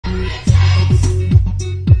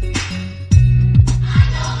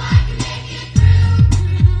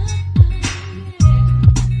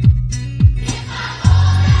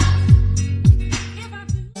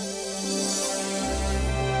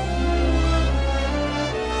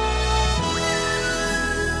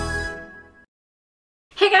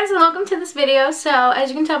guys, and welcome to this video. So as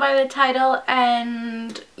you can tell by the title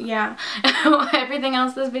and yeah, everything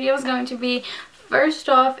else, this video is going to be first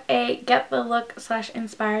off a get the look /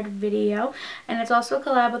 inspired video, and it's also a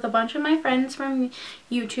collab with a bunch of my friends from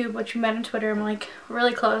YouTube, which we met on Twitter. I'm like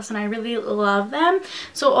really close and I really love them,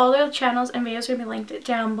 so all their channels and videos are going to be linked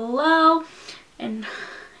down below. And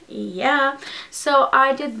yeah, so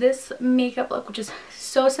I did this makeup look, which is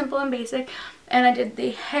so simple and basic, and I did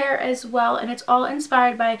the hair as well, and it's all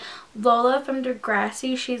inspired by Lola from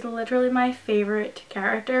Degrassi. She's literally my favorite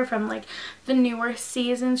character from like the newer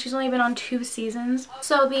seasons. She's only been on 2 seasons.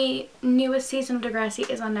 So the newest season of Degrassi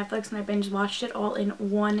is on Netflix, and I binge watched it all in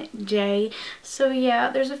one day. So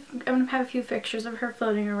yeah, I'm gonna have a few pictures of her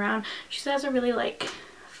floating around. She has a really like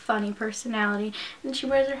funny personality, and she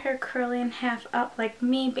wears her hair curly and half up like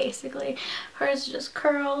me basically. Hers is just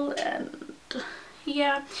curled, and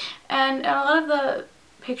yeah, and a lot of the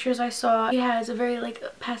pictures I saw, she has a very like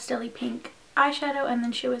pastel-y pink eyeshadow, and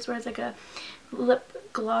then she always wears like a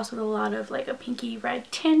lip gloss with a lot of like a pinky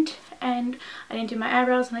red tint. And I didn't do my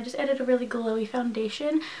eyebrows, and I just added a really glowy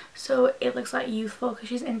foundation so it looks like youthful because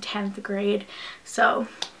she's in 10th grade. So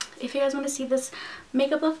if you guys want to see this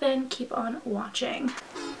makeup look, then keep on watching.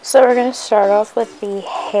 So we're going to start off with the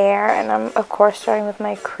hair, and I'm of course starting with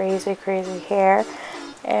my crazy hair.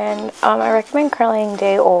 And I recommend curling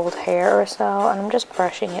day-old hair or so, and I'm just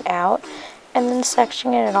brushing it out and then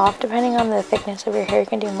sectioning it off. Depending on the thickness of your hair, you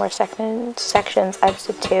can do more sections. I just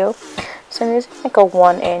did 2. So I'm using like a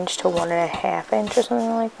 1 inch to 1.5 inch or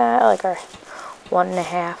something like that, like a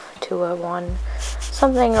 1.5 to a 1,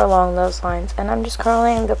 something along those lines. And I'm just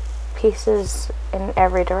curling the pieces in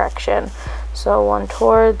every direction. So one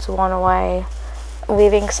towards, one away,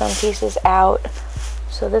 leaving some pieces out.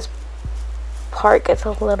 So this part gets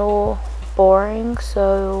a little boring,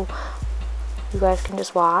 so you guys can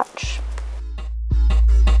just watch.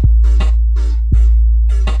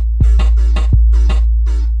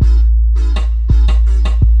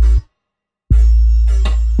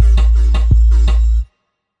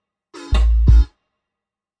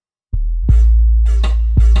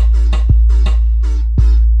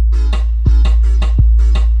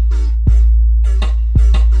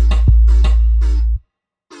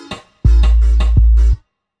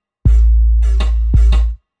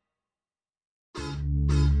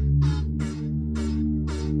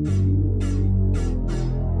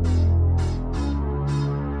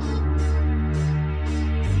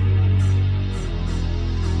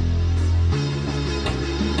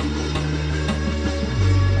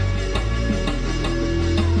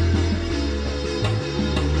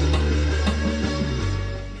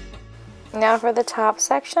 Now for the top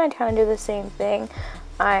section, I kind of do the same thing.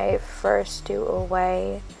 I first do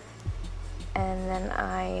away, and then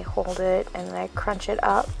I hold it, and then I crunch it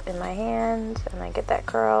up in my hand, and I get that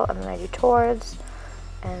curl, and then I do towards,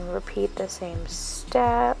 and repeat the same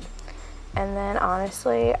step. And then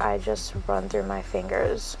honestly, I just run through my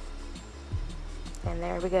fingers, and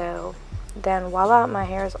there we go. Then voila, my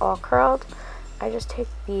hair is all curled. I just take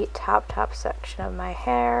the top section of my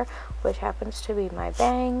hair, which happens to be my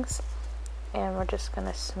bangs, and we're just going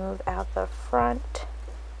to smooth out the front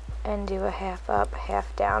and do a half up,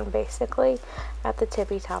 half down basically at the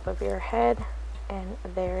tippy top of your head, and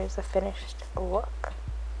there is a finished look.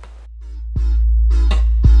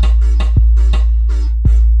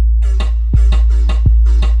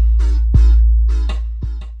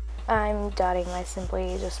 I'm dotting my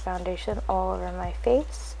Simply Just foundation all over my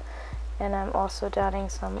face, and I'm also dotting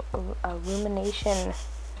some illumination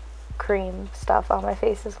cream stuff on my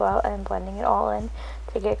face as well, and blending it all in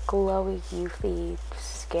to get glowy, youthy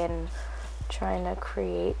skin, trying to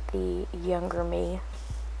create the younger me.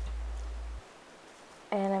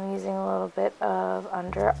 And I'm using a little bit of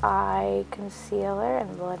under eye concealer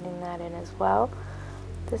and blending that in as well.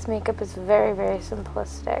 This makeup is very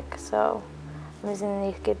simplistic, so I'm using the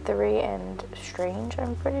Naked 3 and Strange,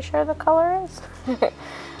 I'm pretty sure the color is.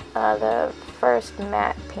 The first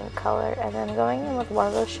matte pink color, and then going in with one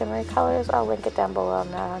of those shimmery colors. I'll link it down below,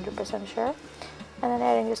 I'm not 100% sure. And then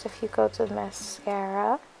adding just a few coats of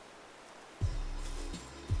mascara.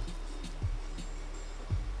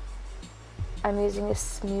 I'm using a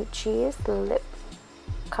Smoochie's lip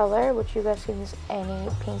color, which you guys can use any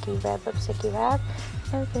pinky red lipstick you have.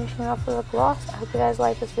 And finishing off with a gloss. I hope you guys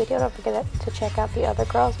like this video. Don't forget to check out the other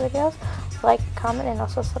girls' videos. Like, comment, and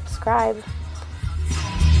also subscribe.